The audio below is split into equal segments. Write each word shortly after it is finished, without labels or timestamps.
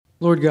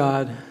Lord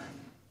God,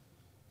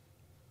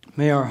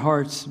 may our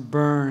hearts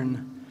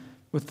burn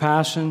with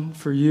passion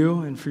for you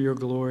and for your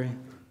glory.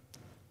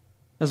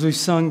 As we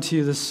sung to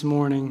you this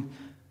morning,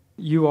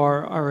 you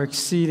are our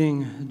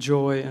exceeding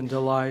joy and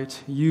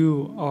delight.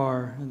 You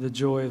are the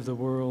joy of the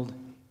world.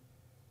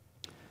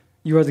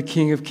 You are the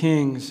King of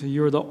kings.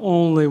 You are the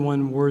only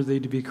one worthy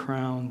to be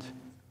crowned.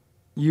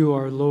 You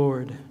are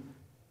Lord.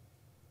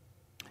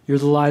 You're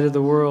the light of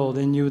the world.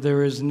 In you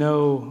there is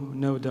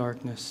no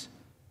darkness.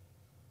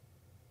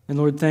 And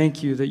Lord,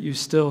 thank you that you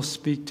still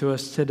speak to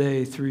us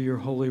today through your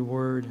holy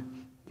word.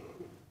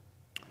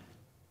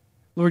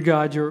 Lord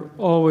God, you're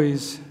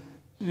always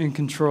in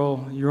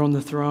control. You're on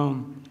the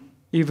throne,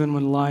 even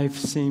when life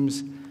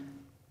seems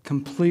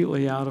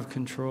completely out of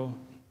control.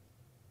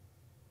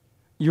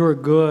 You're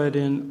good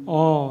in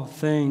all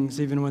things,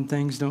 even when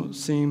things don't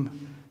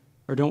seem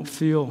or don't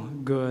feel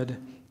good.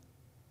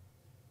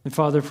 And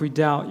Father, if we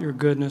doubt your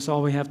goodness,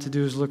 all we have to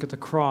do is look at the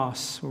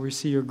cross, where we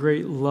see your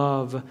great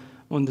love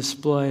on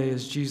display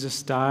as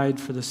Jesus died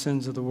for the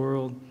sins of the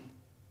world.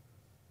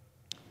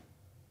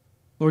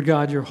 Lord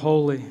God, you're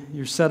holy.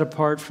 You're set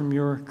apart from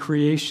your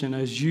creation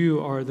as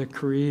you are the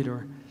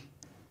creator.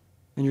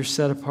 And you're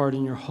set apart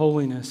in your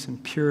holiness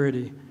and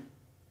purity.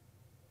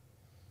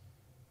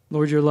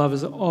 Lord, your love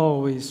is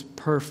always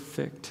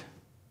perfect.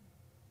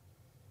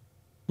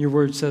 Your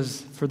word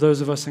says, for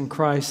those of us in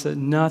Christ, that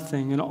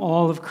nothing in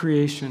all of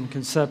creation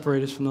can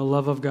separate us from the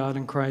love of God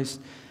in Christ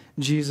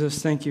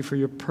Jesus. Thank you for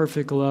your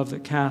perfect love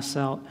that casts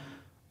out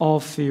all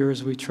fear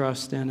as we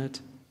trust in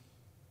it.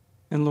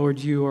 And Lord,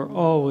 you are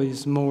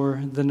always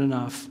more than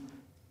enough.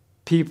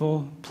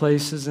 People,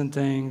 places, and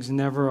things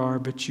never are,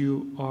 but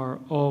you are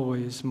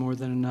always more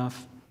than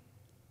enough.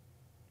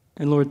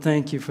 And Lord,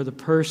 thank you for the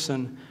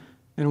person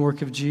and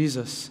work of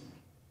Jesus.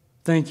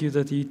 Thank you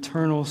that the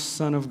eternal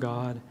Son of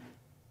God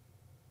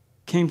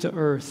came to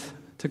earth,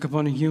 took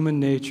upon a human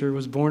nature,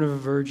 was born of a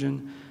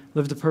virgin,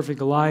 lived a perfect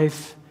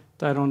life,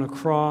 died on a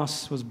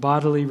cross, was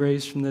bodily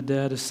raised from the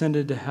dead,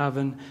 ascended to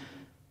heaven,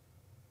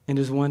 and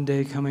is one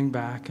day coming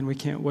back, and we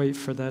can't wait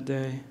for that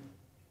day.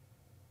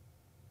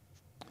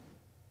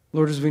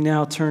 Lord, as we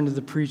now turn to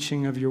the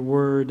preaching of your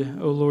word,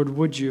 oh Lord,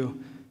 would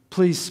you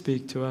please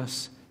speak to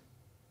us?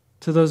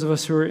 To those of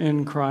us who are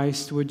in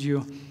Christ, would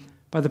you,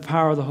 by the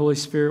power of the Holy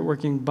Spirit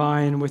working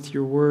by and with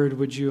your word,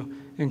 would you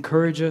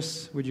encourage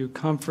us? Would you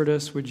comfort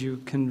us? Would you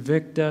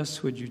convict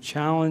us? Would you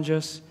challenge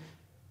us?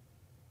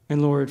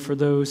 And Lord, for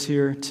those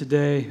here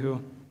today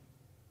who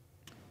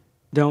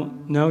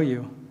don't know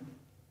you,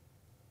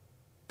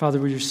 Father,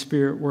 would your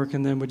Spirit work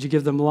in them? Would you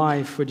give them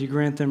life? Would you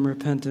grant them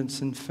repentance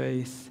and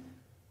faith?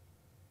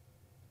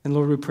 And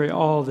Lord, we pray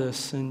all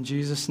this in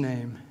Jesus'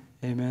 name.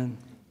 Amen.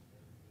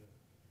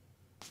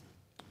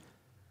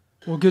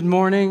 Well, good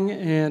morning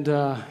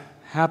and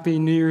happy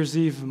New Year's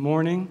Eve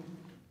morning.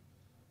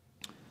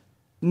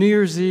 New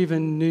Year's Eve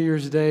and New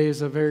Year's Day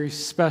is a very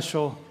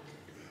special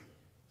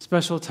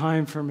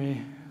time for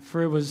me.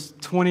 For it was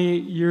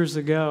 28 years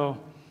ago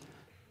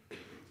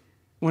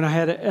when I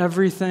had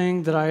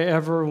everything that I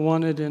ever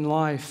wanted in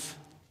life,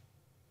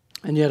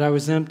 and yet I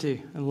was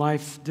empty, and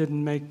life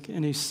didn't make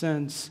any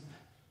sense.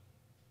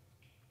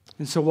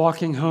 And so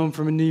walking home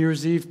from a New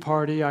Year's Eve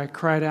party, I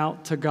cried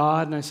out to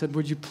God, and I said,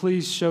 would you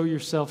please show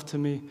yourself to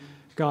me,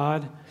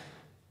 God?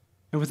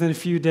 And within a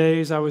few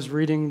days, I was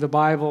reading the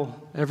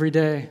Bible every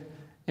day,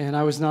 and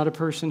I was not a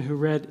person who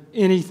read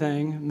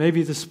anything,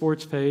 maybe the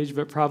sports page,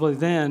 but probably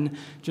then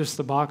just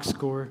the box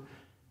score.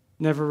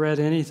 Never read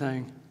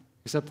anything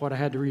except what I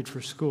had to read for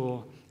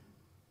school.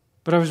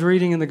 But I was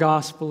reading in the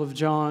Gospel of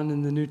John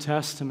in the New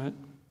Testament,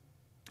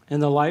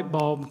 and the light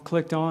bulb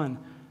clicked on.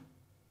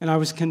 And I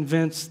was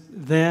convinced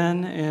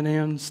then and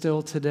am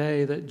still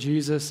today that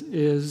Jesus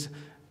is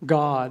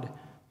God.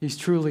 He's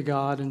truly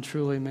God and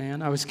truly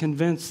man. I was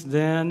convinced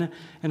then,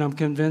 and I'm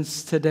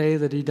convinced today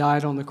that he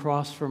died on the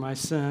cross for my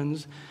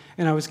sins.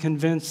 And I was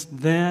convinced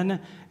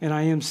then, and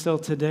I am still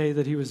today,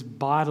 that he was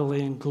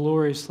bodily and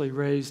gloriously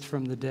raised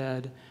from the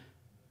dead.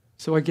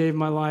 So I gave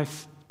my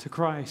life to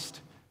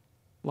Christ.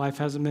 Life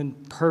hasn't been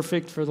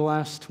perfect for the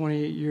last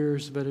 28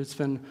 years, but it's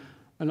been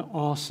an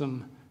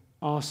awesome,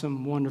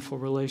 wonderful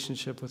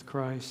relationship with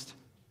Christ.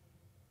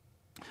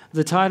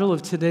 The title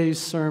of today's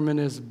sermon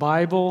is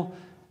Bible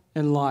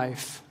and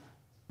Life.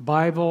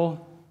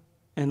 Bible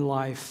and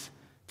life.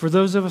 For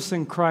those of us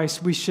in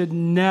Christ, we should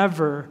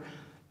never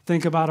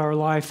think about our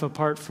life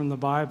apart from the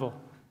Bible.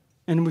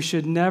 And we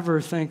should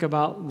never think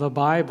about the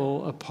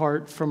Bible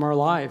apart from our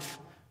life.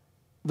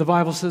 The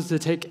Bible says to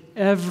take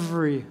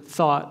every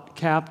thought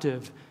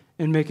captive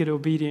and make it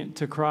obedient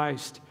to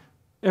Christ.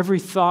 Every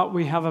thought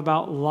we have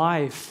about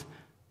life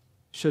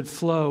should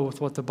flow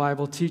with what the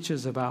Bible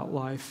teaches about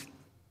life.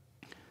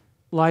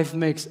 Life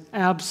makes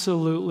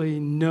absolutely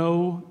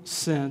no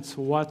sense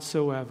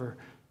whatsoever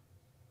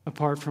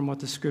apart from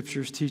what the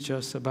Scriptures teach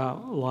us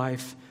about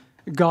life.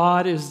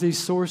 God is the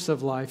source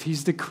of life.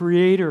 He's the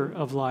creator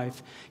of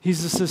life.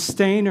 He's the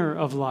sustainer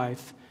of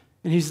life.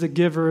 And he's the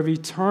giver of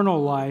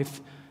eternal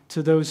life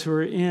to those who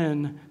are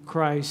in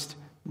Christ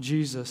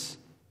Jesus.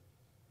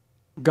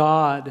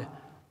 God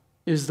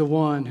is the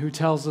one who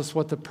tells us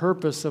what the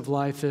purpose of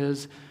life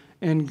is,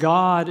 and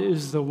God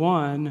is the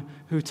one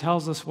who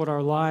tells us what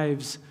our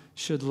lives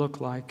should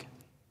look like.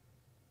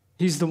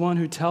 He's the one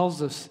who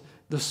tells us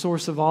the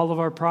source of all of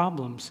our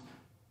problems,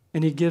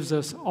 and He gives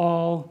us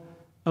all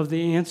of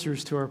the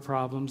answers to our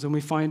problems, and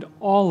we find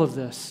all of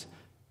this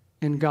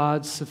in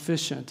God's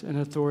sufficient and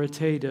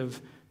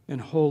authoritative and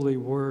holy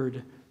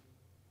Word.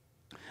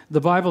 The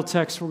Bible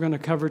texts we're going to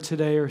cover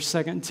today are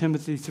 2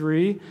 Timothy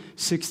 3,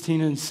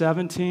 16 and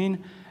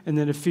 17, and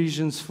then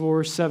Ephesians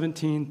 4,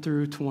 17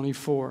 through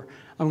 24.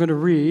 I'm going to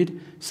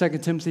read 2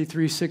 Timothy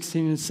 3,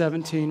 16 and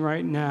 17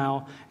 right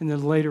now, and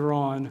then later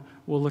on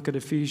we'll look at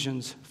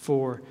Ephesians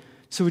 4.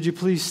 So would you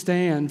please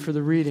stand for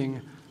the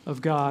reading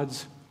of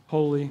God's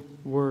holy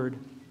Word.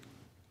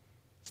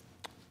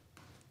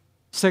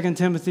 2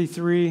 Timothy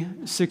 3,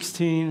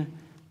 16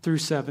 through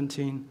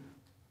 17.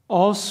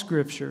 All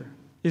Scripture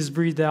is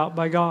breathed out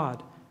by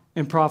God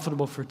and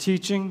profitable for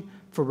teaching,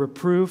 for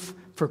reproof,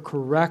 for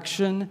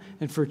correction,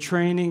 and for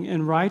training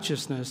in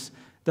righteousness,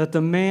 that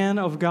the man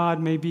of God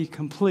may be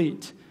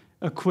complete,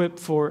 equipped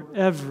for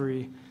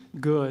every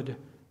good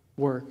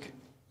work.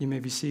 You may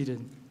be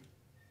seated.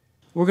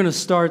 We're going to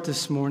start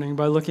this morning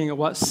by looking at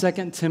what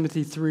 2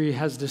 Timothy 3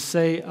 has to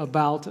say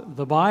about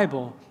the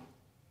Bible,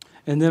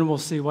 and then we'll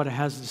see what it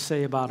has to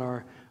say about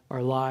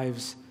our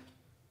lives.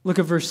 Look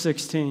at verse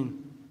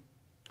 16.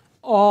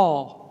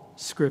 All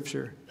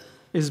Scripture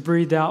is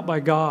breathed out by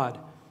God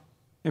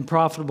and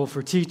profitable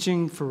for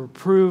teaching, for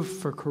reproof,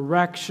 for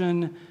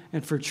correction,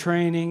 and for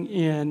training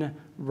in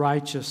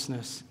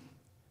righteousness.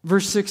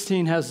 Verse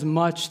 16 has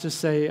much to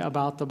say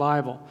about the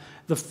Bible.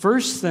 The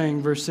first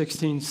thing verse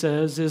 16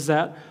 says is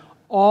that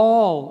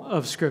all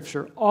of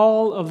Scripture,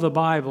 all of the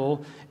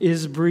Bible,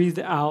 is breathed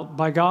out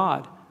by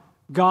God.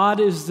 God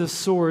is the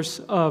source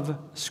of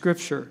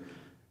Scripture.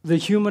 The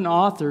human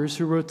authors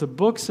who wrote the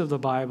books of the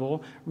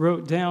Bible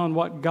wrote down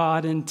what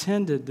God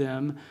intended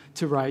them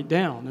to write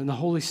down, and the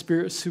Holy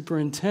Spirit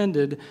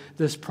superintended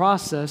this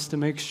process to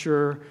make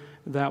sure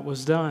that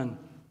was done.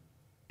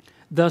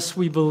 Thus,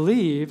 we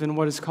believe in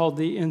what is called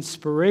the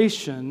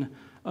inspiration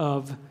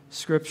of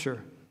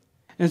Scripture.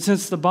 And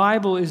since the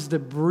Bible is the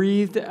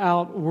breathed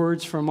out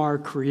words from our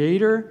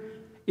Creator,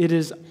 it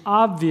is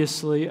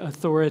obviously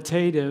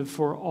authoritative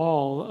for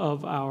all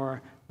of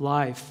our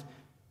life.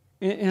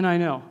 And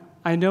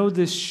I know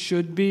this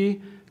should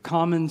be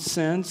common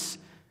sense,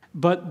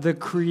 but the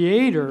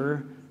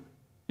Creator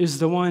is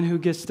the one who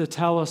gets to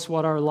tell us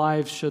what our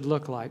lives should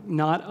look like,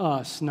 not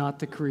us, not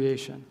the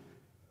creation.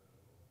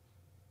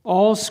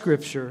 All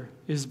Scripture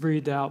is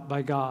breathed out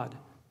by God.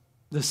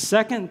 The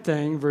second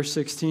thing, verse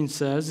 16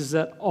 says, is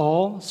that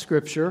all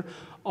Scripture,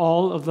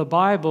 all of the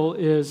Bible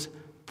is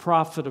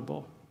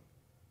profitable.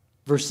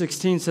 Verse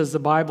 16 says the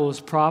Bible is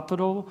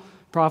profitable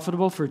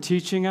for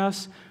teaching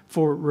us,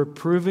 for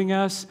reproving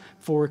us,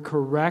 for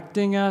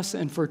correcting us,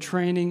 and for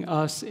training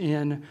us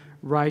in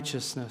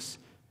righteousness.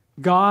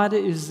 God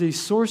is the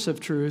source of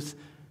truth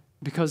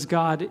because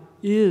God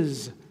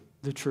is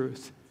the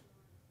truth.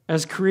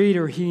 As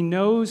Creator, He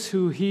knows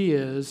who He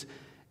is,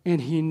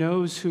 and He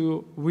knows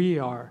who we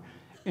are.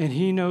 And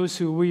He knows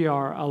who we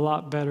are a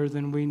lot better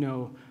than we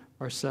know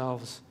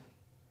ourselves.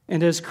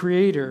 And as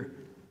Creator,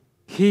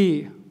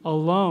 He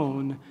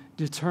alone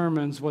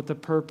determines what the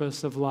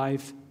purpose of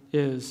life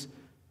is.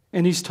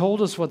 And He's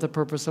told us what the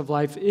purpose of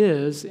life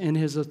is in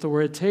His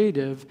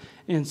authoritative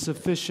and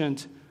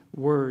sufficient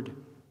Word.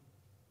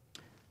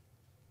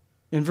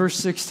 In verse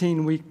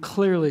 16, we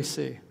clearly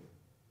see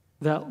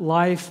that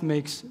life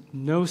makes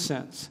no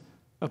sense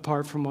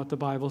apart from what the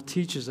Bible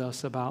teaches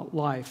us about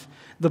life.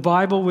 The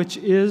Bible, which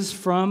is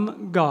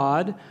from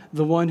God,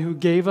 the one who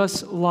gave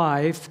us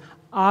life,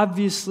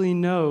 obviously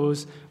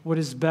knows what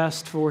is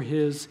best for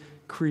His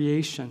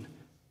creation.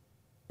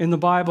 In the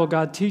Bible,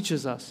 God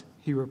teaches us.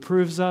 He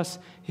reproves us,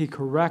 He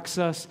corrects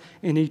us,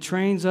 and He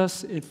trains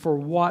us for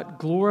what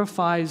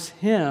glorifies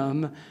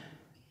Him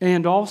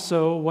and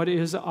also what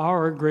is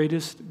our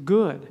greatest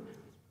good.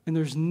 And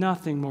there's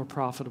nothing more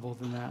profitable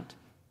than that.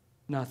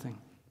 Nothing.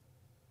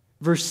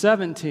 Verse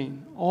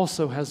 17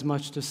 also has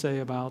much to say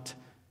about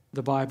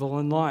the Bible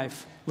and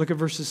life. Look at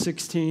verses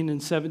 16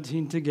 and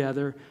 17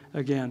 together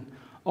again.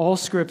 All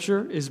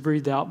Scripture is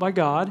breathed out by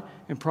God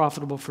and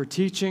profitable for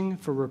teaching,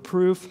 for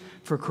reproof,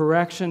 for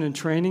correction, and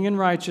training in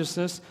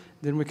righteousness.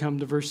 Then we come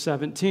to verse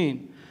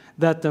 17.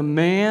 That the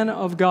man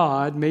of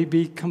God may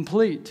be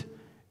complete,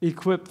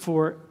 equipped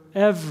for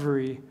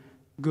every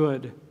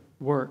good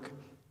work.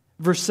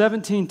 Verse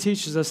 17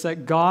 teaches us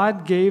that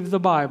God gave the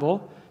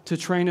Bible to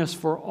train us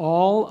for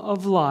all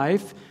of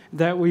life,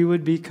 that we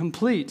would be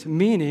complete,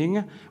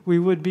 meaning we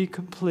would be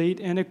complete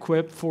and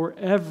equipped for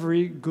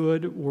every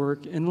good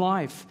work in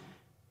life.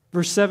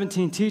 Verse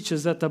 17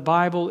 teaches that the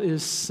Bible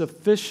is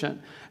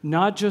sufficient,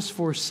 not just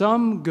for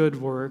some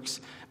good works,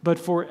 but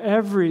for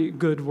every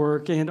good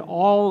work, and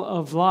all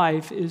of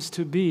life is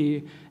to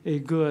be a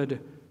good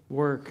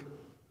work.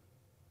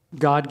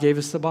 God gave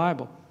us the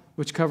Bible,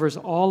 which covers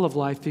all of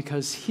life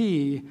because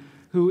He,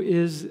 who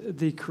is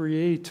the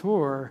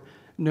Creator,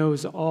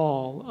 knows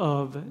all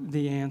of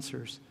the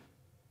answers.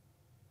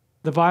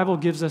 The Bible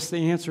gives us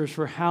the answers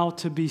for how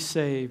to be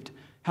saved,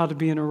 how to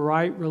be in a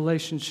right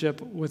relationship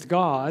with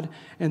God,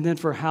 and then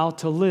for how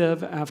to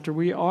live after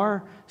we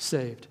are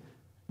saved.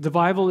 The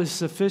Bible is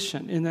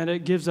sufficient in that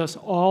it gives us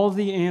all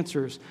the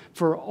answers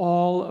for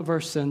all of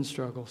our sin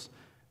struggles.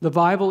 The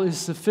Bible is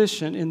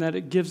sufficient in that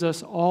it gives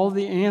us all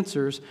the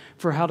answers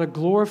for how to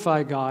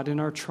glorify God in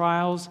our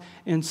trials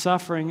and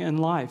suffering in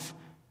life.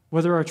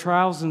 Whether our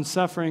trials and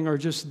suffering are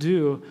just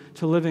due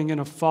to living in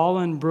a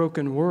fallen,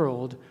 broken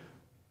world,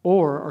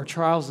 or our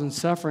trials and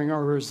suffering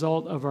are a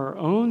result of our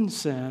own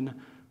sin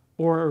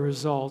or a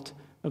result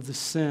of the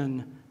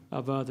sin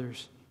of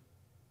others.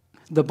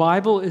 The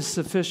Bible is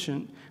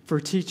sufficient for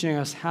teaching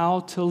us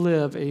how to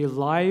live a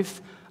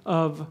life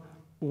of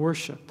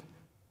worship.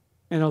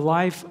 And a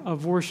life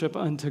of worship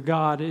unto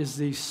God is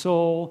the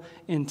sole,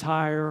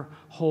 entire,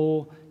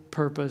 whole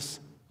purpose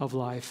of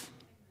life.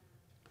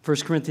 1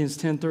 Corinthians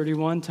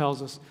 10:31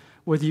 tells us,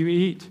 whether you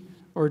eat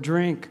or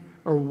drink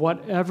or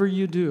whatever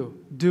you do,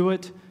 do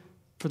it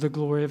for the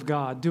glory of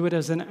God. Do it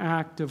as an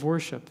act of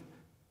worship.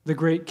 The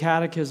great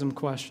catechism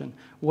question,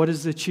 what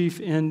is the chief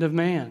end of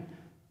man?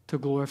 To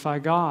glorify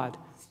God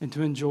and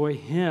to enjoy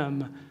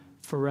Him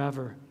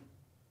forever.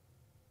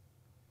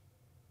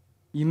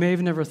 You may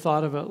have never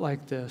thought of it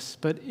like this,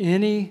 but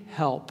any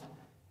help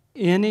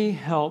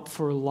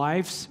for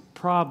life's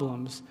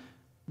problems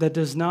that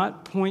does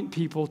not point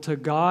people to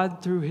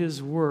God through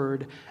His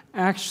Word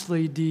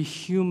actually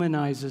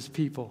dehumanizes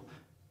people.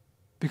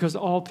 Because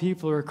all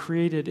people are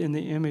created in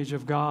the image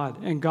of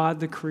God, and God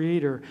the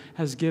Creator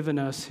has given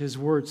us His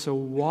Word. So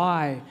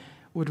why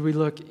would we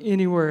look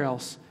anywhere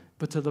else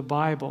but to the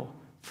Bible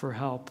for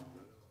help?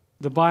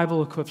 The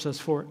Bible equips us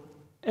for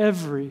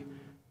every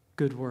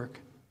good work.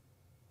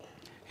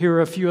 Here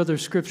are a few other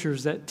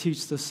scriptures that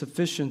teach the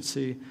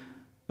sufficiency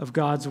of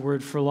God's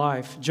Word for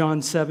life. John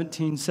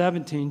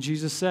 17:17,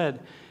 Jesus said,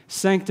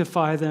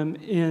 sanctify them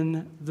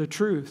in the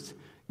truth.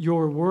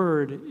 Your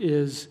word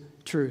is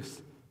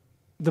truth.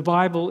 The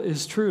Bible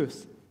is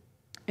truth,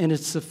 and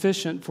it's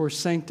sufficient for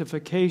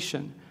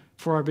sanctification,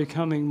 for our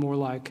becoming more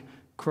like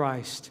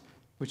Christ,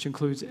 which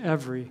includes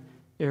every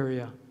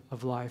area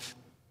of life.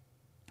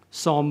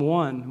 Psalm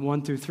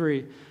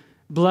 1:1-3,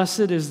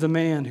 blessed is the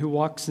man who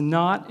walks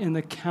not in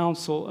the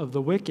counsel of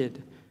the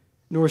wicked,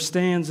 nor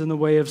stands in the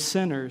way of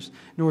sinners,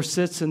 nor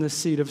sits in the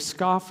seat of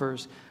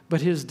scoffers,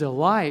 but his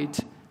delight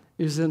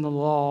is in the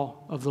law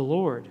of the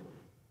Lord.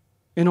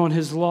 And on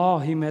his law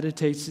he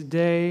meditates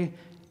day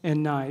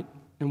and night.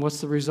 And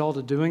what's the result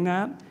of doing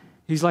that?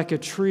 He's like a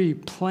tree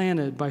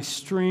planted by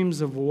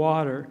streams of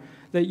water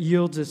that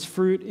yields its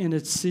fruit in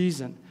its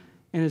season,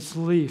 and its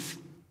leaf,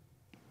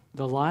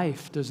 the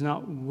life, does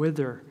not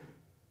wither.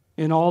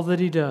 In all that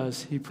he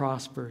does, he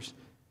prospers.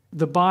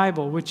 The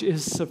Bible, which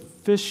is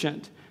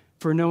sufficient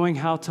for knowing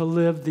how to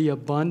live the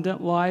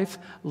abundant life,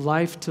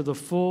 life to the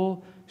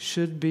full,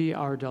 should be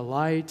our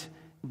delight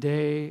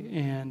day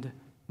and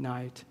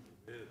night.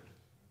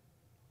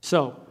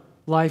 So,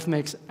 life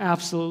makes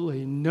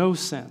absolutely no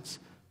sense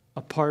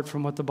apart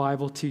from what the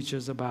Bible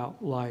teaches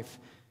about life.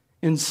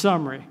 In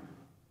summary,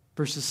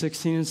 verses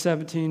 16 and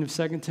 17 of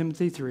 2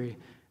 Timothy 3,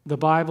 the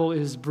Bible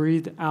is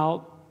breathed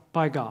out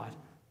by God.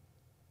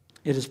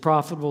 It is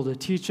profitable to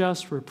teach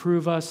us,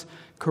 reprove us,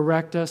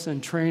 correct us,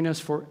 and train us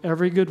for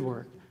every good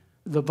work.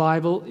 The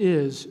Bible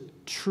is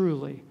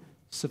truly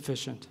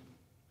sufficient.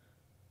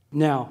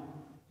 Now,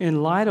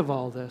 in light of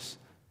all this,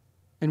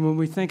 and when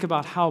we think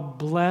about how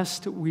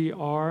blessed we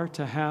are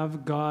to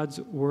have God's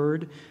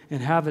Word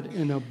and have it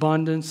in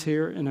abundance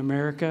here in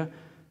America,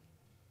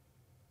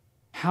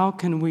 how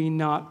can we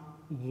not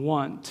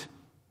want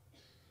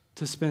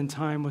to spend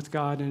time with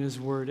God and His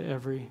Word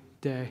every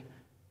day?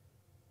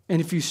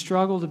 And if you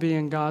struggle to be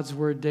in God's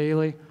Word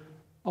daily,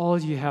 all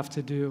you have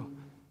to do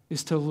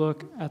is to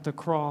look at the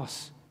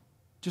cross.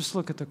 Just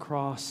look at the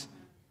cross.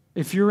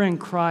 If you're in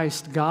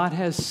Christ, God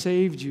has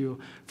saved you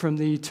from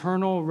the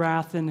eternal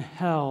wrath in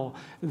hell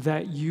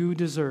that you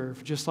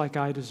deserve, just like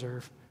I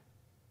deserve.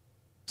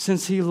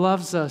 Since He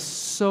loves us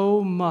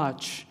so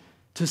much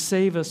to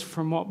save us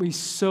from what we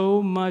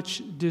so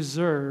much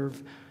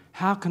deserve,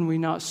 how can we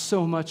not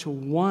so much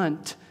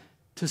want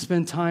to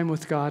spend time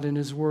with God in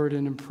His Word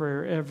and in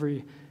prayer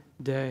every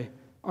day?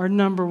 Our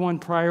number one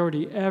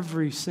priority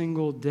every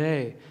single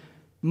day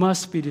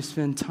must be to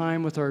spend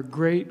time with our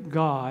great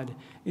God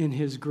in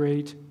His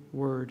great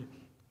Word.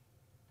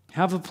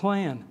 Have a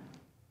plan.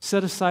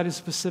 Set aside a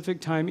specific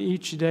time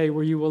each day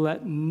where you will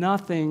let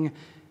nothing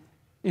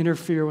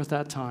interfere with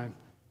that time.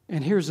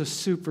 And here's a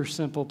super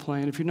simple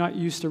plan. If you're not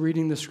used to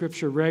reading the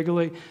Scripture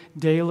regularly,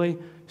 daily,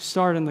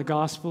 start in the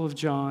Gospel of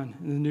John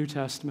in the New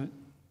Testament.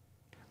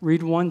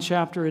 Read one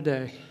chapter a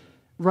day.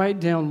 Write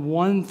down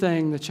one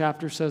thing the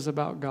chapter says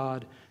about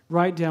God.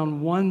 Write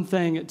down one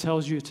thing it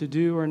tells you to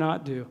do or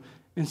not do,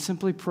 and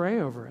simply pray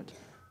over it.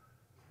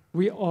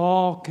 We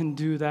all can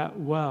do that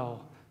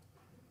well.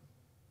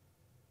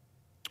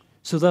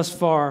 So thus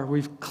far,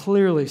 we've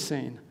clearly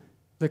seen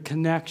the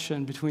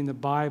connection between the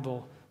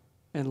Bible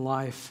and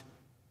life.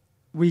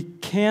 We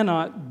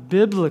cannot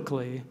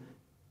biblically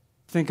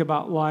think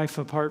about life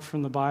apart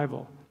from the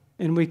Bible.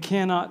 And we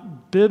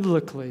cannot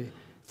biblically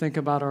think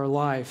about our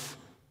life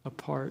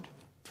apart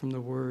from the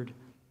Word.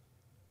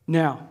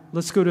 Now,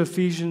 let's go to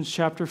Ephesians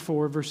chapter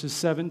 4, verses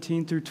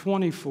 17 through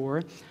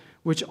 24,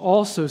 which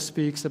also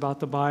speaks about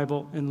the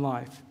Bible and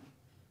life.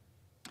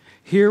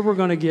 Here we're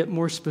going to get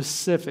more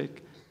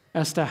specific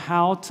as to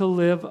how to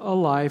live a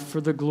life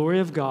for the glory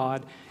of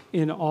God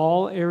in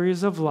all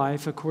areas of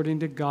life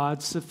according to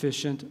God's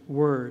sufficient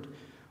Word.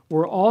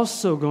 We're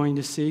also going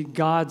to see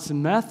God's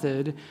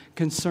method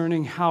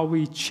concerning how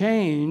we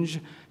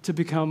change to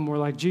become more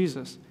like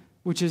Jesus,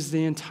 which is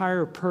the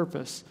entire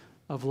purpose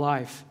of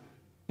life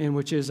and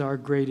which is our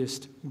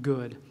greatest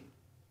good.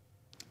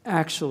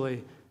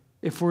 Actually,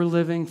 if we're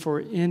living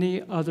for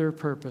any other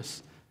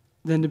purpose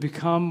than to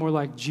become more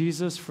like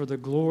Jesus for the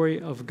glory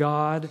of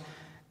God,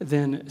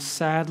 then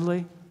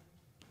sadly,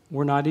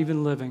 we're not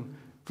even living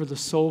for the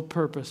sole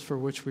purpose for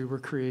which we were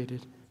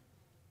created.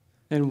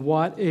 And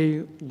what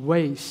a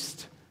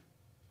waste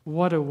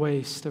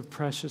of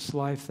precious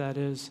life that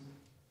is.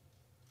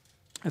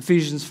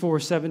 Ephesians 4,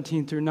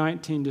 17 through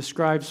 19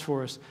 describes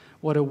for us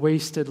what a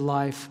wasted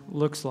life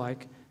looks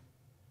like.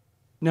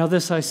 Now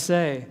this I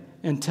say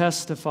and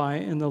testify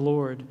in the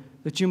Lord,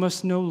 that you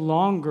must no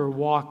longer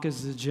walk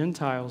as the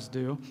Gentiles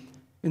do,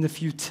 in the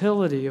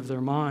futility of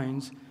their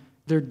minds.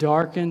 They're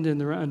darkened in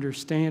their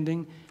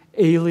understanding,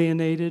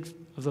 alienated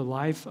of the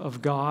life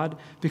of God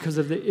because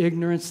of the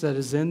ignorance that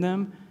is in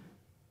them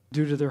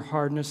due to their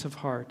hardness of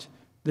heart.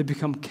 They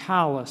become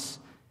callous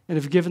and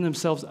have given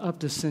themselves up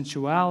to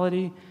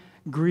sensuality,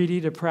 greedy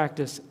to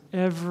practice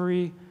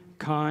every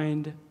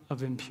kind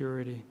of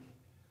impurity.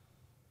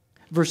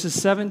 Verses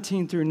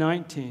 17 through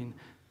 19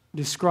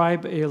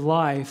 describe a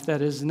life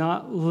that is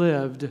not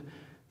lived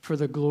for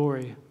the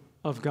glory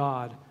of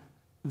God.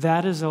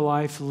 That is a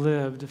life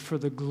lived for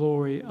the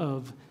glory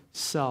of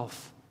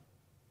self.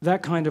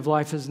 That kind of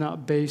life is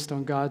not based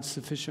on God's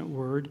sufficient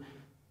Word.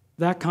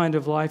 That kind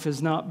of life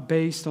is not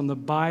based on the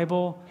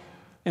Bible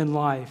and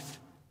life.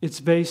 It's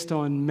based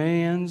on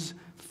man's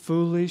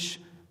foolish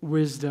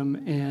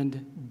wisdom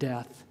and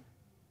death.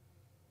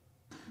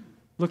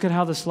 Look at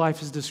how this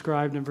life is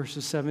described in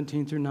verses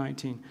 17 through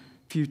 19.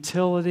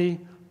 Futility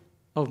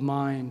of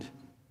mind,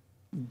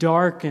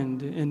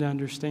 darkened in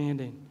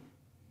understanding,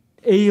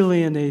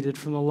 alienated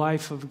from the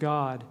life of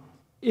God,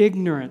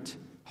 ignorant,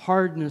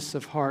 hardness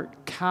of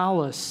heart,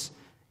 callous,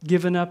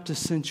 given up to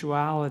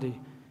sensuality,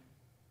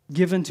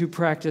 given to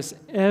practice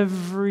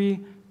every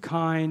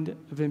kind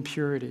of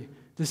impurity.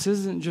 This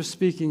isn't just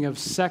speaking of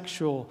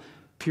sexual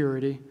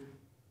purity.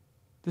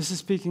 This is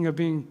speaking of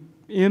being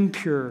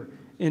impure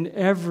in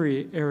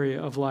every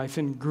area of life,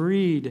 and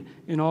greed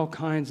in all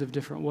kinds of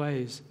different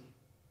ways.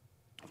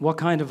 What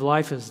kind of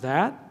life is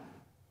that?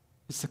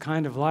 It's the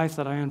kind of life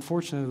that I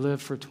unfortunately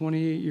lived for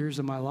 28 years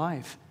of my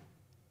life.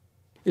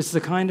 It's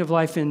the kind of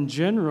life in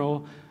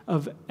general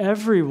of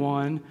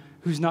everyone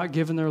who's not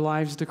given their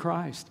lives to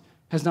Christ,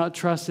 has not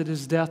trusted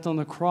His death on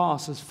the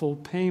cross as full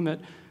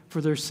payment for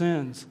their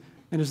sins,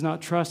 and has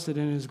not trusted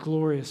in His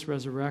glorious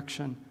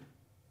resurrection.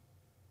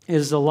 It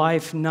is a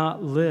life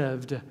not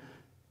lived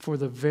for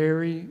the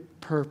very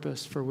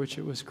purpose for which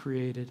it was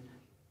created.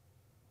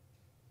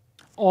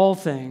 All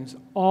things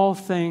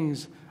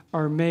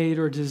are made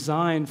or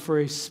designed for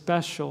a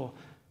special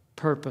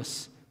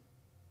purpose.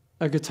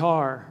 A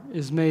guitar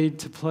is made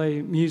to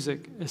play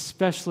music,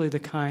 especially the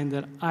kind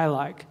that I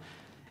like.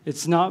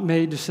 It's not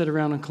made to sit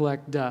around and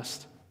collect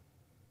dust.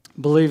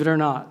 Believe it or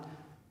not,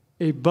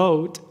 a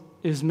boat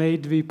is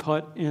made to be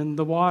put in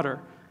the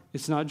water.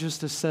 It's not just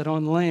to sit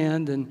on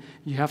land and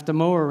you have to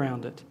mow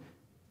around it.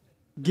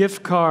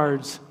 Gift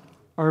cards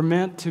are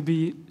meant to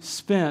be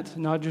spent,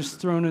 not just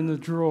thrown in the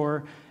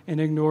drawer and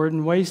ignored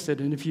and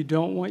wasted. And if you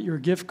don't want your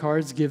gift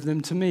cards, give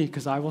them to me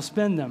because I will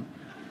spend them.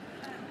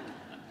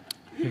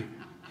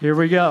 Here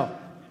we go.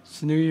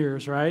 It's New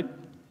Year's, right?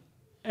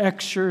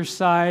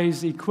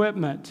 Exercise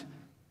equipment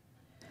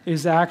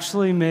is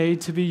actually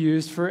made to be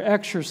used for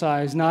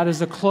exercise, not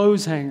as a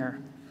clothes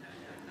hanger.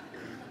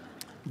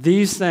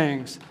 These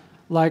things,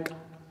 like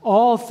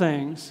all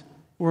things,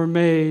 were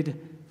made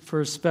for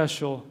a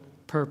special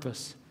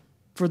purpose.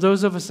 For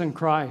those of us in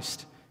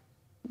Christ,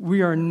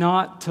 we are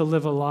not to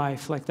live a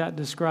life like that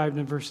described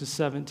in verses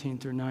 17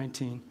 through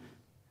 19.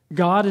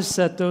 God has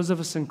set those of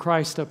us in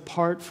Christ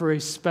apart for a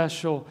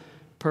special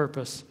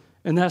purpose.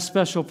 And that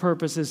special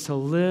purpose is to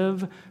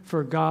live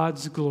for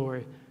God's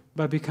glory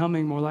by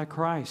becoming more like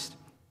Christ.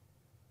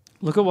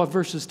 Look at what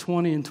verses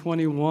 20 and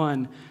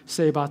 21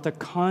 say about the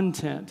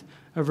content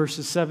of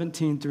verses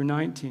 17 through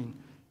 19.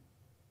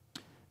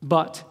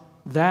 But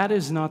that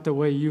is not the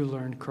way you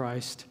learned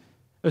Christ,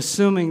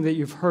 assuming that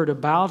you've heard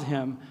about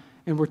Him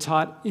and were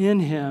taught in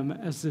Him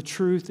as the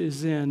truth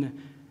is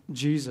in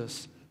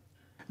Jesus.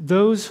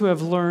 Those who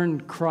have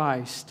learned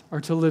Christ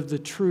are to live the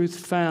truth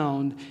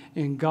found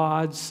in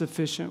God's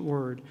sufficient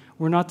Word.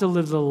 We're not to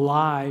live the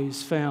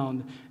lies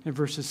found in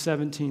verses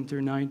 17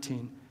 through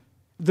 19.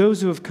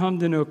 Those who have come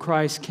to know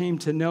Christ came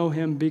to know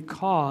Him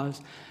because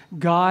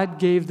God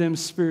gave them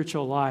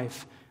spiritual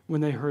life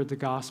when they heard the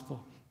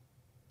gospel.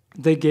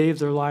 They gave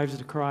their lives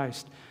to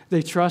Christ.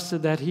 They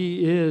trusted that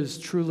he is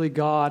truly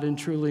God and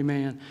truly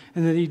man,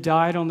 and that he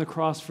died on the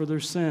cross for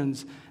their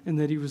sins, and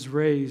that he was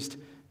raised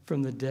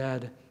from the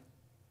dead.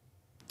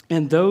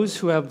 And those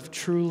who have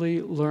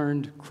truly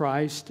learned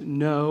Christ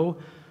know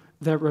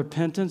that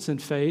repentance and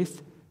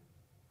faith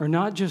are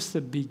not just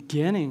the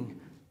beginning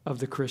of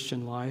the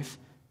Christian life.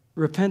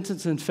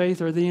 Repentance and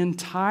faith are the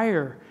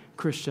entire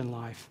Christian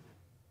life.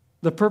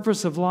 The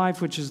purpose of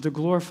life, which is to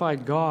glorify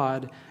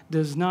God,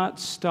 does not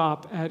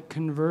stop at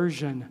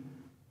conversion.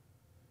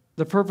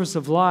 The purpose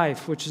of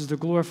life, which is to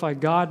glorify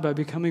God by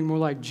becoming more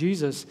like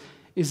Jesus,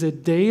 is a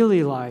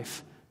daily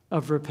life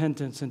of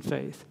repentance and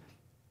faith.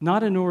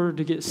 Not in order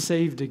to get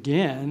saved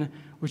again,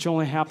 which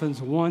only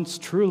happens once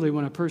truly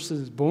when a person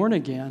is born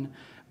again,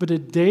 but a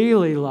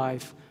daily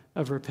life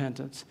of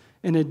repentance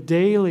and a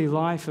daily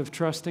life of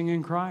trusting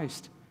in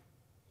Christ.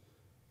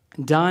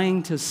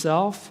 Dying to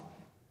self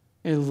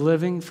and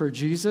living for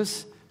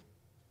Jesus,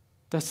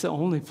 that's the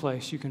only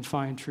place you can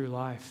find true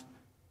life.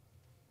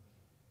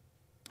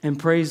 And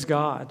praise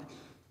God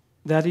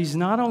that he's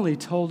not only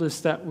told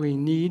us that we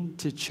need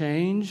to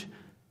change,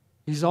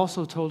 he's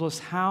also told us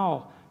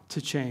how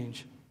to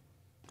change.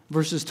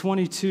 Verses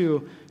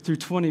 22 through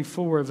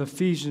 24 of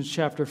Ephesians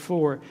chapter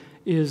 4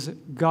 is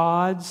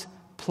God's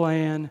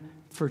plan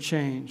for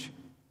change.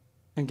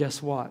 And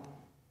guess what?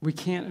 We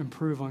can't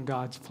improve on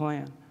God's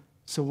plan.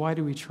 So why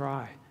do we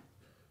try?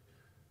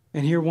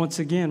 And here once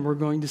again, we're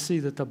going to see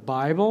that the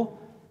Bible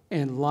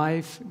and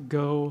life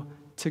go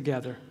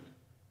together.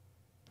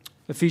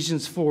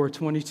 Ephesians 4,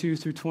 22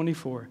 through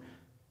 24.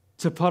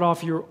 To put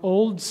off your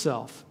old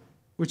self,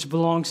 which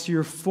belongs to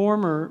your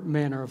former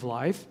manner of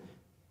life,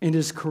 and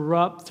is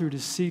corrupt through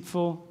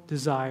deceitful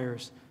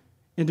desires,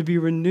 and to be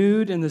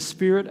renewed in the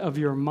spirit of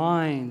your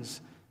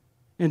minds,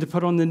 and to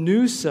put on the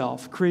new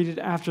self, created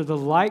after the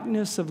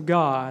likeness of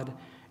God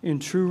in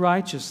true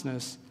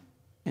righteousness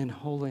and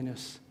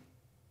holiness.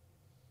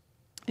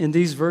 In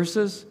these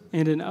verses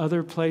and in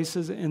other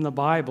places in the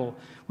Bible,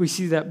 we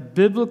see that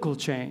biblical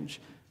change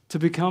to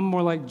become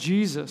more like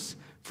Jesus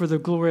for the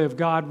glory of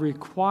God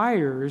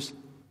requires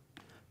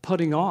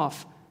putting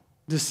off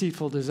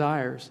deceitful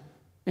desires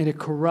and a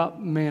corrupt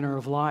manner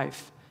of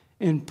life,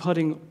 and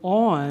putting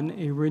on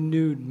a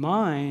renewed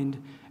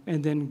mind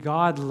and then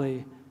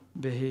godly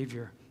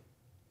behavior.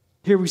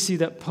 Here we see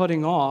that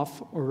putting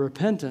off, or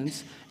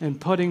repentance, and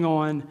putting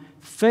on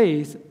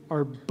faith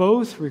are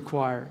both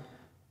required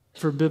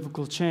for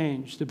biblical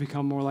change to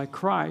become more like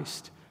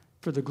Christ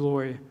for the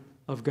glory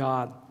of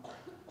God.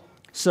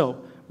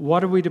 So,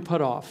 what are we to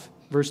put off?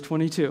 Verse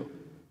 22.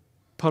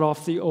 Put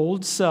off the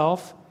old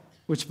self,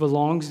 which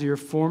belongs to your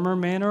former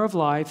manner of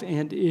life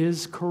and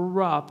is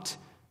corrupt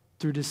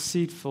through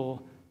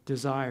deceitful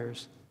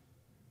desires.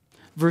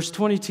 Verse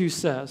 22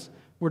 says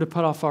we're to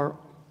put off our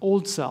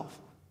old self,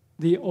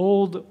 the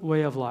old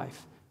way of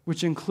life,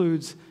 which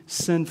includes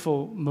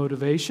sinful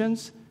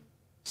motivations,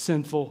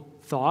 sinful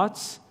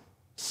thoughts,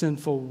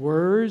 sinful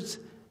words,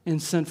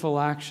 and sinful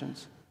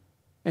actions.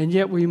 And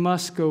yet we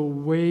must go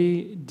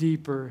way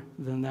deeper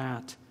than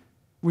that.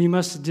 We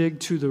must dig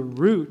to the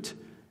root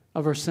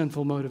of our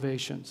sinful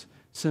motivations,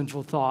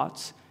 sinful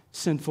thoughts,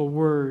 sinful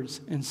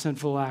words, and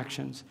sinful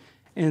actions.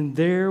 And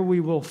there we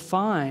will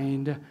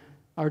find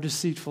our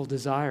deceitful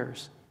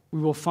desires.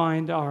 We will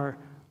find our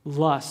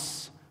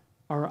lusts,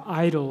 our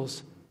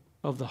idols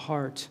of the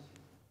heart.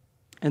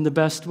 And the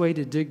best way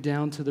to dig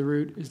down to the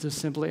root is to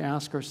simply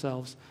ask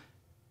ourselves,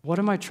 what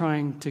am I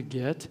trying to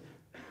get?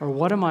 Or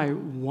what am I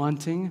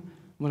wanting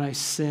when I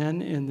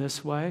sin in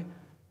this way?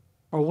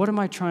 Or what am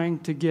I trying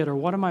to get? Or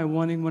what am I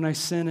wanting when I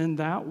sin in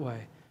that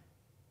way?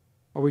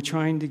 Are we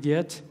trying to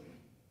get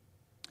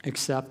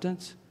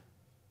acceptance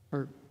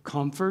or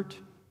comfort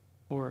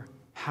or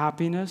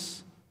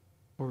happiness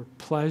or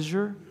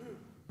pleasure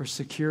or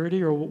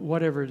security or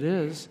whatever it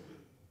is?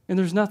 And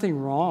there's nothing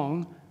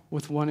wrong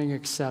with wanting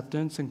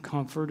acceptance and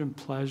comfort and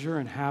pleasure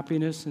and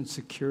happiness and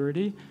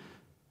security.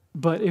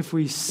 But if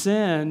we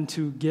sin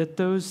to get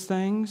those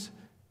things,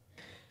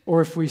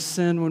 or if we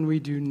sin when we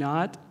do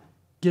not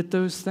get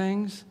those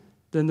things,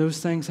 then those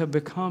things have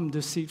become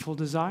deceitful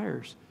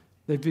desires.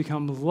 They've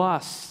become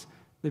lusts.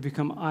 They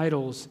become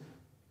idols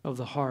of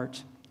the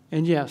heart.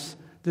 And yes,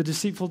 the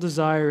deceitful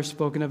desires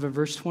spoken of in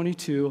verse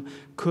 22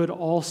 could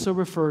also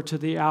refer to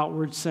the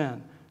outward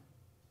sin.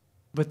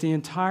 But the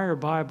entire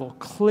Bible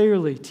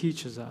clearly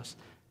teaches us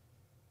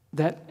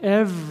that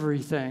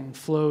everything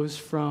flows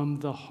from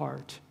the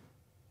heart.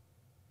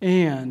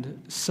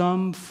 And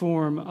some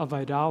form of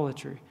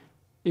idolatry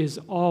is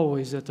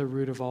always at the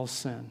root of all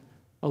sin,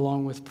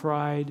 along with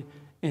pride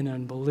and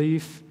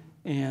unbelief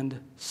and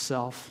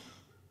self.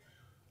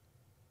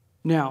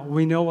 Now,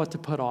 we know what to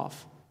put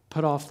off.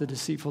 Put off the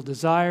deceitful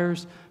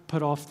desires,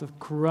 put off the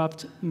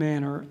corrupt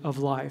manner of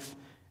life.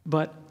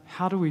 But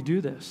how do we do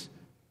this?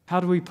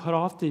 How do we put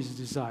off these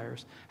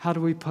desires? How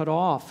do we put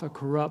off a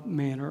corrupt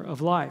manner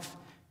of life?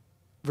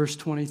 Verse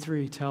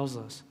 23 tells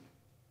us,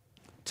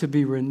 to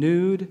be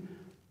renewed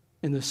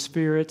in the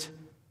spirit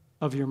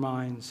of your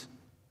minds.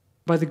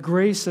 By the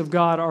grace of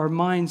God, our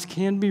minds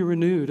can be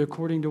renewed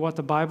according to what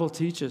the Bible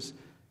teaches.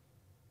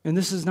 And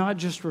this is not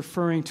just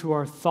referring to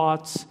our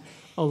thoughts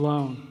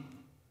alone.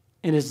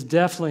 And it's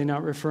definitely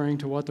not referring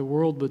to what the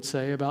world would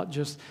say about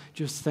just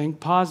think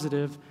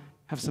positive,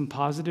 have some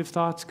positive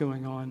thoughts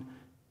going on.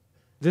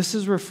 This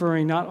is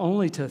referring not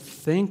only to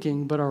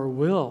thinking, but our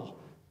will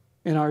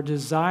and our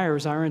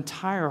desires, our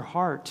entire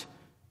heart.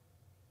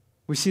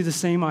 We see the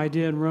same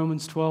idea in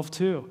Romans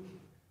 12:2,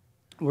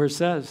 where it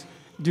says,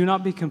 "Do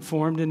not be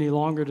conformed any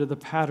longer to the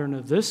pattern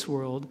of this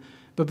world,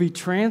 but be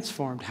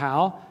transformed."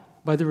 How?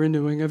 By the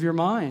renewing of your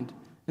mind.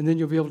 And then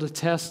you'll be able to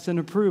test and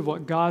approve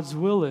what God's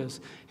will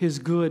is, his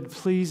good,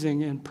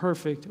 pleasing, and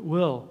perfect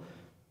will.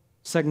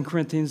 2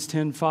 Corinthians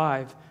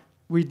 10:5,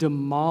 we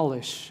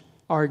demolish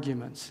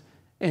arguments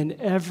and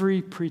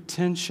every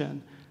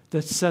pretension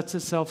that sets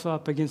itself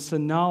up against the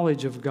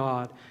knowledge of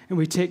God. And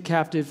we take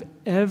captive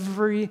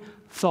every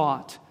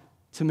thought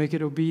to make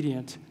it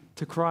obedient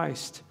to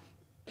Christ.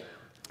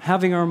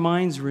 Having our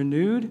minds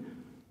renewed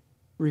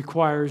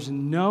requires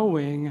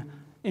knowing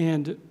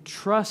and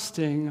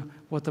trusting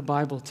what the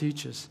Bible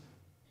teaches.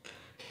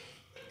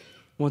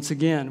 Once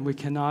again, we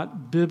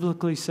cannot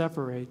biblically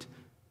separate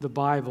the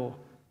Bible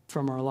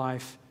from our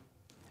life.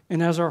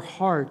 And as our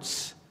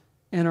hearts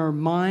and our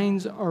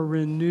minds are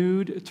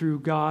renewed through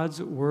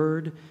God's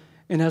Word,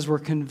 and as we're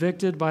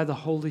convicted by the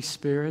Holy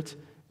Spirit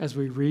as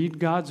we read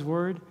God's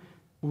Word,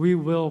 we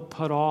will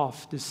put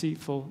off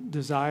deceitful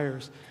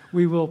desires.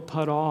 We will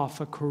put off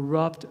a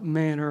corrupt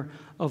manner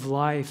of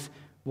life.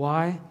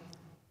 Why?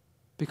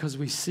 Because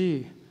we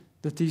see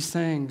that these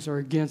things are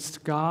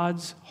against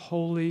God's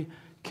holy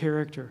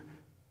character.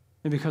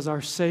 And because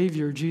our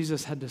Savior,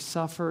 Jesus, had to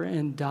suffer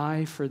and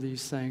die for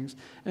these things.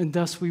 And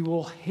thus we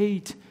will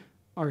hate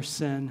our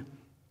sin.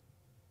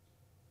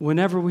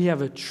 Whenever we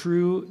have a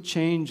true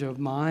change of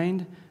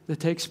mind that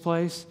takes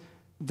place,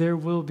 there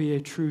will be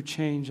a true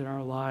change in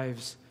our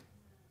lives.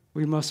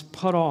 We must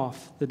put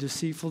off the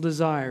deceitful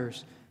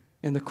desires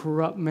and the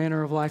corrupt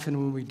manner of life. And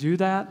when we do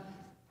that,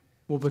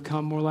 we'll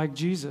become more like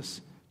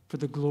Jesus for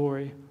the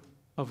glory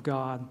of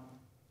God.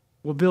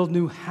 We'll build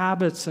new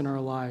habits in our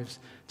lives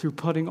through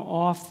putting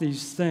off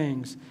these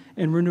things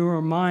and renew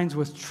our minds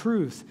with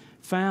truth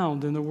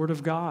found in the Word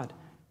of God.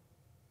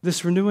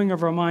 This renewing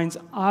of our minds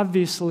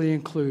obviously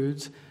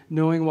includes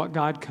knowing what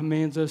God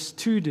commands us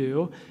to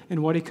do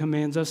and what He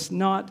commands us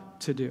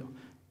not to do.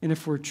 And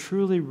if we're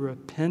truly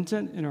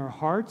repentant in our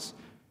hearts,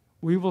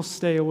 we will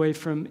stay away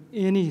from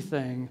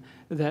anything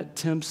that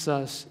tempts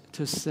us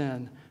to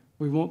sin.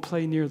 We won't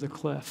play near the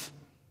cliff.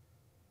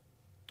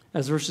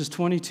 As verses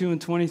 22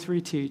 and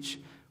 23 teach,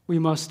 we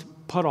must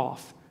put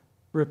off,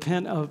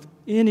 repent of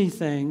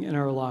anything in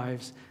our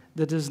lives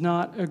that does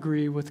not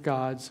agree with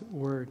God's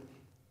Word.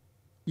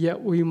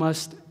 Yet we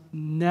must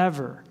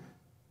never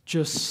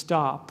just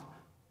stop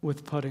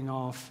with putting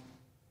off.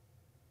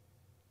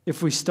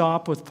 If we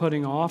stop with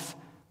putting off,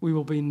 we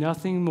will be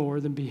nothing more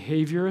than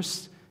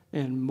behaviorists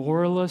and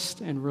moralists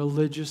and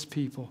religious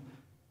people.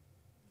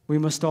 We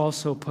must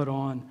also put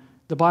on.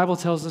 The Bible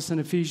tells us in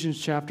Ephesians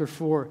chapter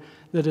 4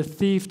 that a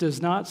thief does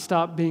not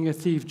stop being a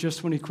thief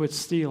just when he quits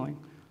stealing.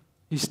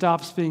 He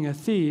stops being a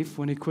thief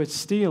when he quits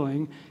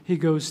stealing. He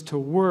goes to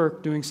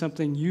work doing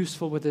something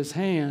useful with his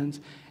hands,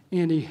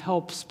 and he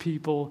helps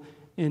people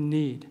in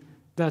need.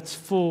 That's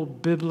full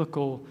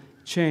biblical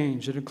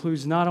change. It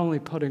includes not only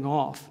putting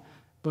off,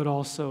 but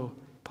also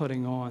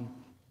putting on.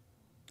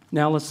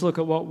 Now let's look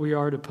at what we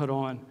are to put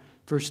on.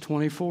 Verse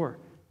 24.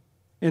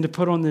 And to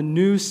put on the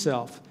new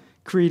self,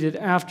 created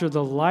after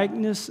the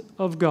likeness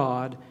of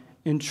God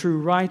in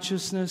true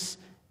righteousness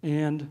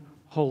and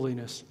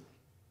holiness.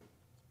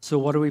 So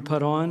what do we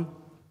put on?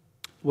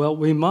 Well,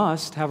 we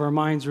must have our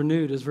minds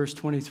renewed, as verse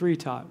 23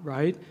 taught,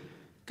 right?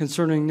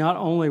 Concerning not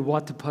only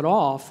what to put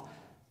off,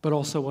 but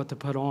also what to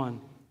put on.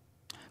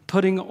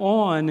 Putting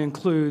on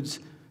includes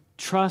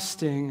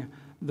trusting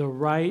the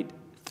right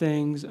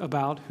things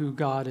about who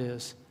God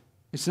is.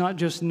 It's not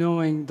just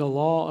knowing the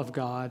law of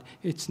God,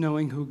 it's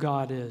knowing who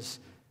God is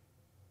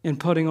and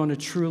putting on a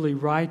truly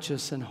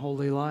righteous and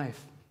holy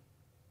life.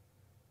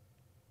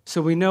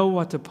 So we know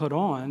what to put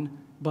on,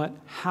 but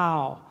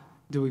how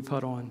do we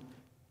put on?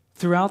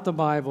 Throughout the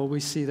Bible, we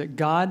see that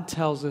God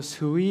tells us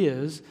who He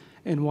is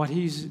and what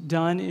He's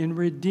done in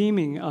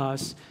redeeming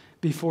us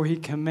before He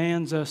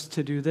commands us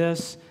to do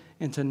this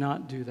and to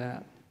not do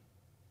that.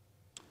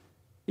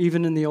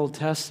 Even in the Old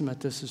Testament,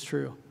 this is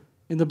true.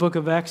 In the book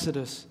of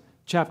Exodus,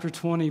 chapter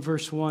 20,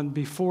 verse 1,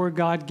 before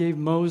God gave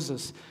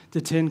Moses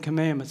the 10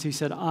 Commandments, He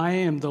said, "I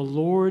am the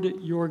Lord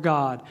your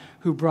God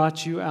who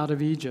brought you out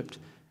of Egypt."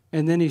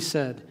 And then He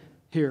said,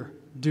 "Here,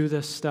 do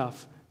this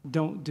stuff.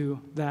 Don't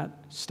do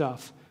that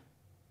stuff."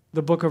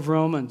 The book of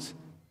Romans,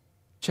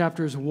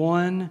 chapters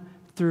 1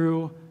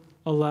 through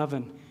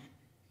 11,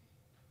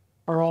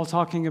 are all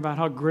talking about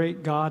how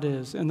great God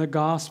is and the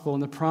gospel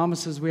and the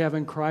promises we have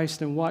in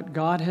Christ and what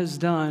God has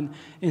done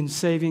in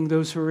saving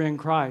those who are in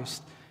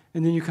Christ.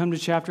 And then you come to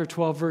chapter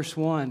 12, verse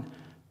 1,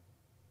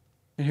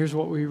 and here's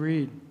what we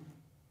read.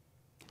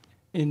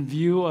 In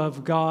view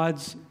of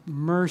God's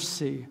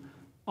mercy,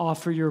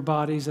 offer your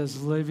bodies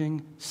as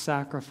living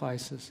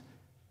sacrifices.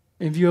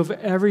 In view of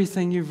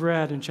everything you've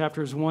read in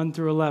chapters 1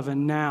 through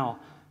 11, now,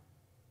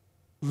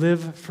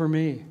 live for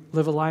me.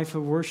 Live a life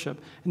of worship.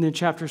 And then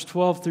chapters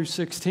 12 through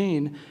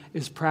 16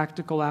 is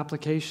practical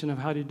application of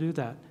how to do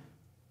that.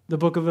 The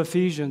book of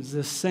Ephesians,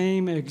 the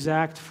same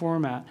exact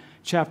format.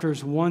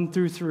 Chapters 1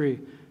 through 3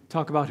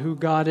 talk about who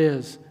God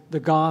is, the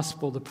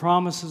gospel, the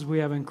promises we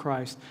have in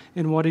Christ,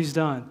 and what he's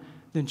done.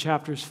 Then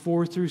chapters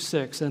 4 through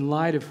 6, in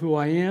light of who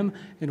I am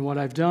and what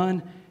I've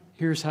done,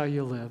 here's how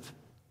you live.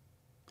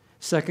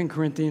 2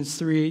 Corinthians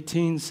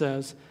 3:18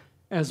 says,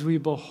 as we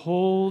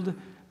behold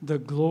the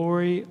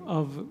glory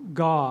of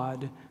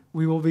God,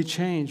 we will be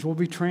changed, we'll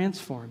be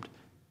transformed.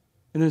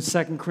 And then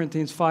 2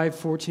 Corinthians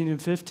 5:14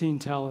 and 15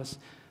 tell us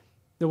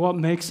that what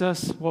makes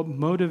us, what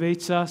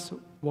motivates us,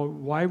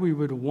 why we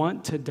would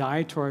want to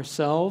die to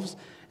ourselves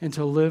and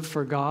to live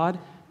for God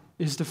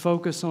is to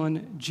focus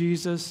on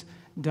Jesus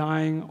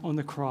dying on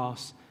the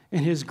cross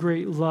and his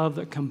great love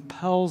that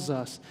compels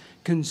us,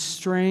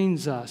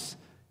 constrains us,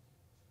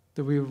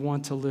 that we would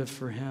want to live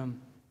for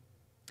him.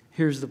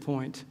 Here's the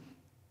point.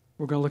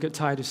 We're going to look at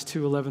Titus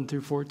 2:11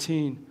 through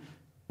 14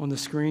 on the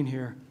screen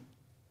here.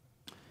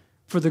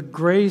 For the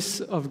grace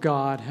of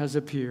God has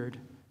appeared,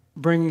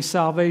 bringing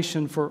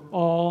salvation for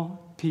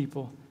all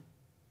people,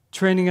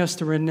 training us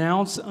to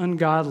renounce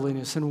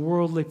ungodliness and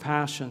worldly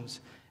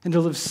passions, and to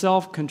live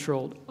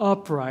self-controlled,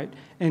 upright,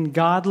 and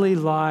godly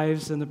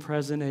lives in the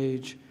present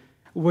age,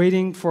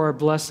 waiting for our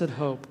blessed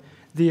hope,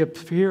 the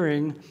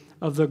appearing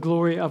of the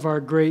glory of our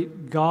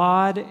great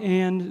God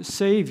and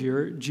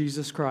Savior,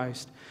 Jesus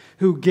Christ,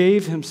 who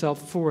gave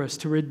himself for us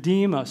to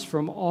redeem us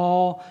from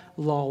all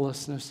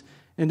lawlessness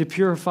and to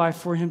purify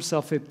for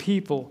himself a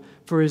people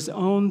for his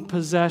own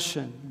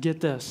possession,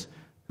 get this,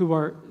 who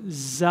are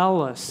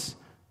zealous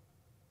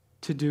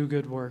to do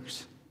good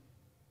works.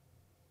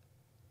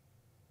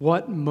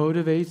 What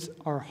motivates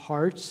our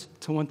hearts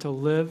to want to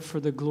live for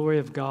the glory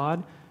of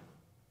God?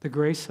 The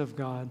grace of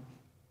God.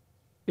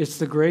 It's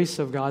the grace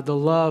of God, the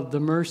love, the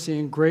mercy,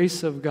 and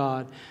grace of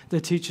God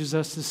that teaches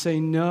us to say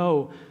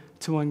no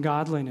to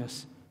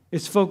ungodliness.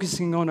 It's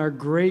focusing on our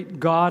great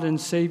God and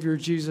Savior,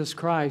 Jesus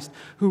Christ,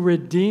 who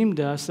redeemed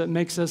us, that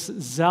makes us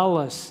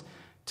zealous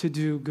to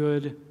do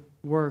good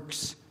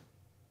works.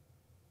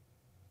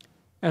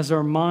 As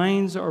our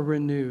minds are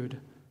renewed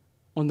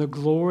on the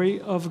glory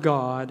of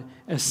God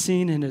as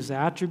seen in his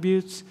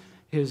attributes,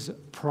 his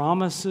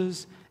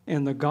promises,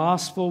 and the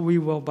gospel, we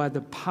will, by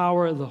the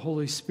power of the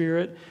Holy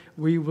Spirit,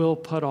 we will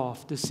put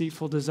off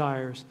deceitful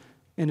desires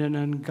and an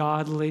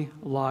ungodly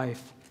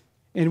life.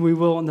 And we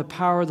will, in the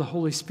power of the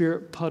Holy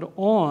Spirit, put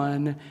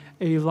on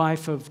a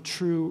life of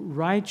true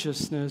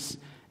righteousness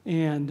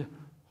and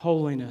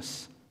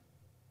holiness.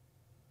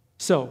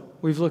 So,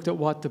 we've looked at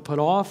what to put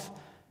off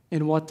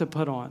and what to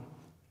put on.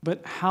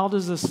 But how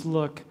does this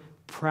look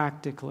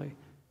practically,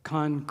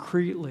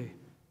 concretely?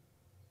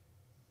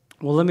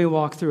 Well, let me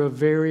walk through a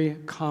very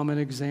common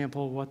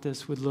example of what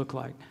this would look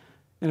like.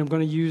 And I'm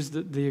going to use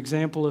the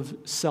example of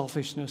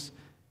selfishness,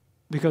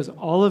 because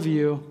all of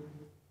you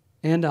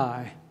and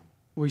I,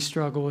 we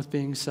struggle with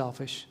being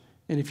selfish.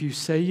 And if you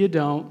say you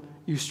don't,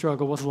 you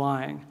struggle with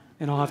lying.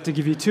 And I'll have to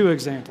give you two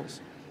examples.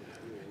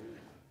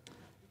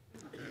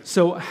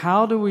 So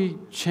how do we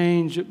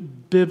change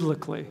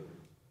biblically?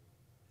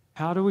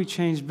 How do we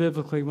change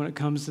biblically when it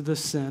comes to the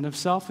sin of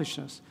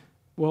selfishness?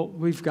 Well,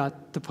 we've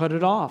got to put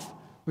it off.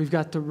 We've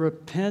got to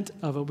repent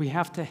of it. We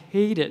have to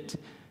hate it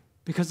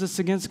because it's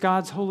against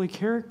God's holy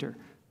character.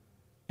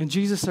 And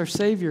Jesus, our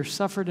Savior,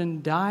 suffered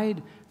and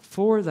died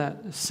for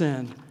that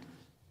sin.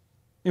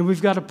 And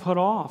we've got to put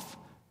off.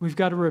 We've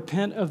got to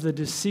repent of the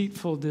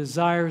deceitful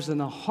desires in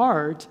the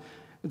heart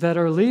that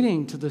are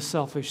leading to the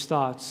selfish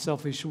thoughts,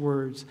 selfish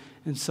words,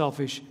 and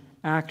selfish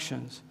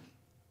actions.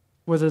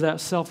 Whether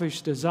that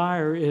selfish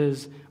desire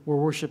is we're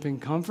worshiping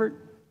comfort,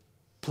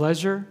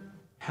 pleasure,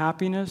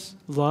 happiness,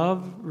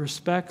 love,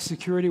 respect,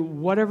 security,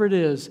 whatever it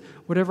is,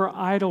 whatever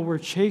idol we're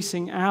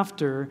chasing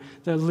after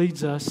that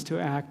leads us to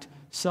act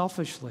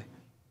selfishly.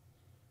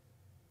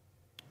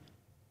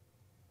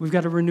 We've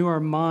got to renew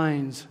our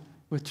minds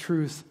with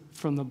truth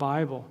from the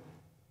Bible.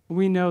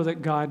 We know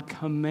that God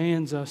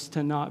commands us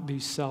to not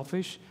be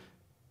selfish.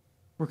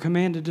 We're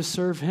commanded to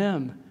serve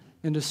him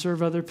and to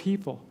serve other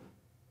people.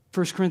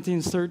 1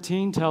 Corinthians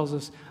 13 tells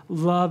us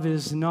love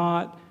is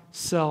not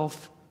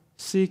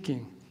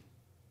self-seeking.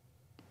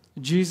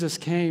 Jesus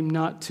came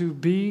not to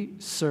be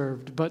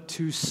served, but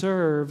to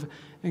serve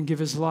and give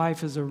his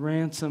life as a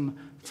ransom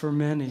for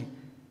many.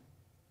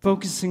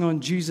 Focusing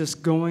on Jesus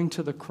going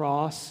to the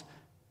cross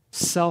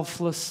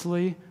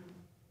selflessly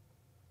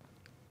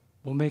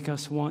will make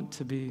us want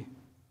to be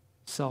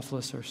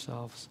selfless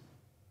ourselves.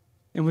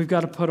 And we've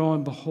got to put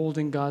on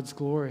beholding God's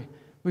glory.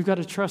 We've got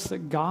to trust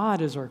that God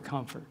is our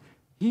comfort.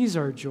 He's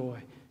our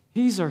joy.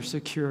 He's our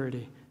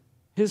security.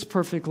 His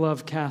perfect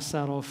love casts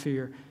out all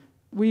fear.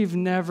 We've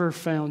never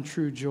found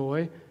true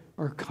joy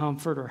or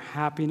comfort or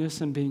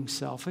happiness in being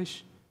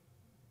selfish.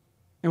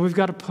 And we've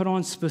got to put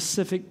on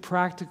specific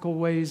practical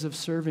ways of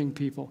serving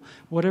people,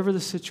 whatever the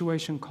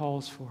situation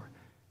calls for.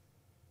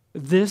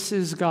 This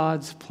is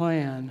God's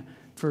plan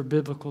for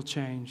biblical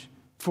change.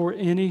 for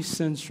any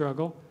sin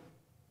struggle,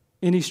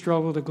 any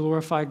struggle to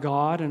glorify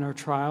God in our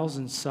trials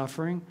and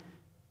suffering,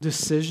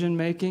 decision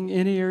making,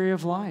 any area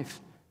of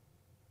life.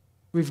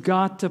 We've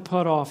got to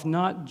put off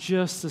not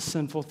just the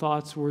sinful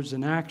thoughts, words,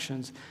 and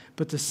actions,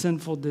 but the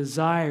sinful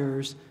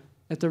desires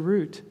at the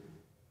root.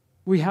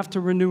 We have to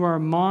renew our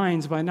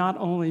minds by not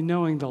only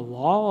knowing the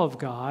law of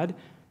God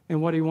and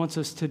what He wants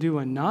us to do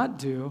and not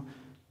do,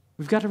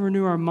 we've got to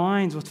renew our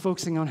minds with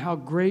focusing on how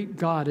great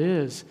God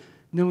is,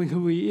 knowing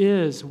who He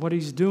is, what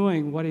He's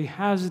doing, what He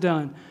has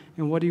done,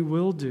 and what He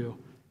will do.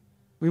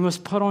 We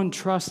must put on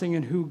trusting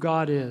in who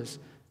God is,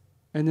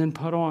 and then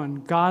put on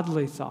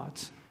godly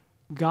thoughts,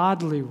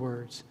 godly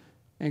words,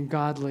 and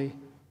godly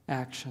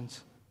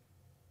actions.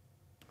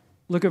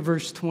 Look at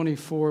verse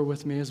 24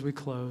 with me as we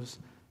close.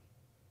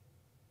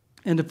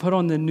 And to put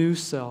on the new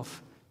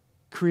self,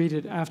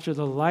 created after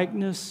the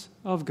likeness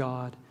of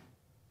God,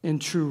 in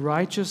true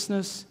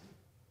righteousness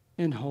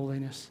and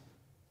holiness.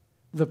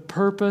 The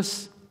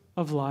purpose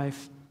of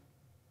life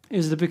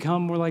is to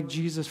become more like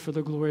Jesus for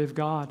the glory of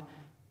God.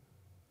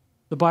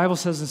 The Bible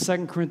says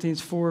in 2 Corinthians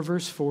 4,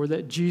 verse 4,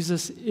 that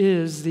Jesus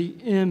is the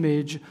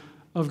image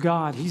of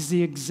God. He's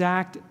the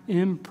exact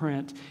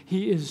imprint.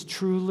 He is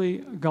truly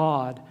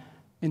God,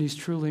 and He's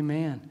truly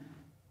man.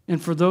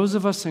 And for those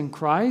of us in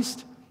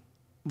Christ,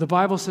 the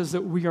Bible says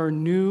that we are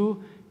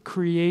new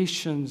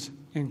creations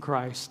in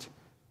Christ.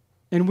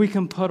 And we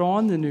can put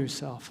on the new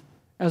self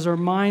as our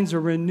minds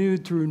are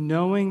renewed through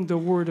knowing the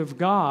Word of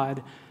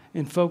God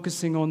and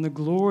focusing on the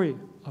glory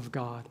of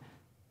God.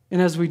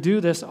 And as we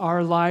do this,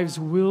 our lives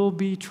will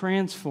be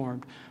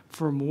transformed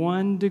from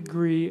one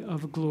degree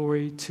of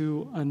glory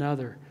to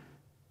another,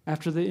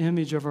 after the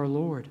image of our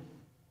Lord.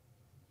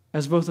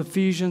 As both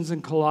Ephesians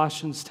and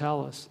Colossians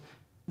tell us,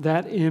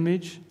 that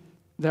image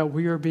that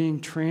we are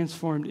being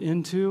transformed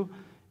into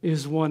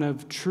is one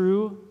of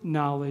true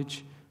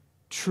knowledge,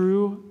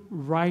 true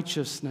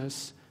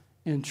righteousness,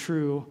 and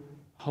true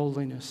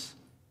holiness.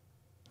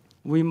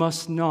 We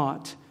must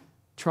not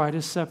try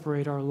to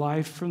separate our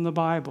life from the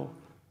Bible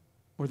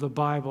or the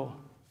Bible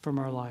from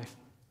our life.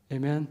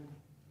 Amen?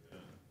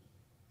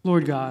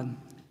 Lord God,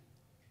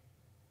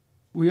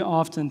 we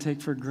often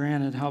take for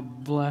granted how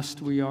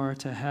blessed we are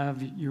to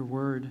have your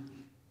word.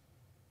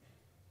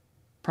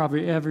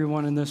 Probably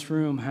everyone in this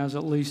room has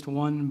at least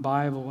one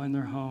Bible in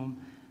their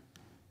home.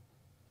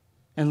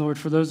 And Lord,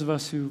 for those of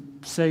us who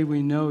say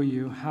we know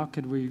you, how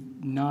could we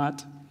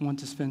not want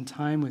to spend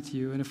time with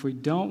you? And if we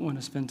don't want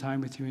to spend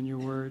time with you in your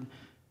word,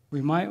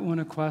 we might want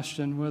to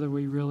question whether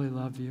we really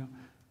love you.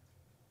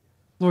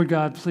 Lord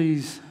God,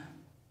 please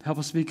help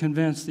us be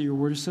convinced that your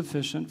word is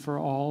sufficient for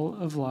all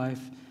of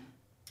life.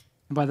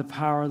 And by the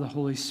power of the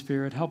Holy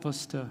Spirit, help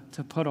us to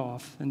put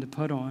off and to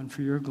put on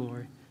for your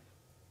glory.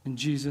 In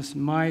Jesus'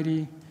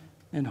 mighty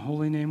and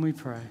holy name we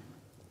pray.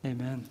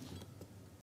 Amen.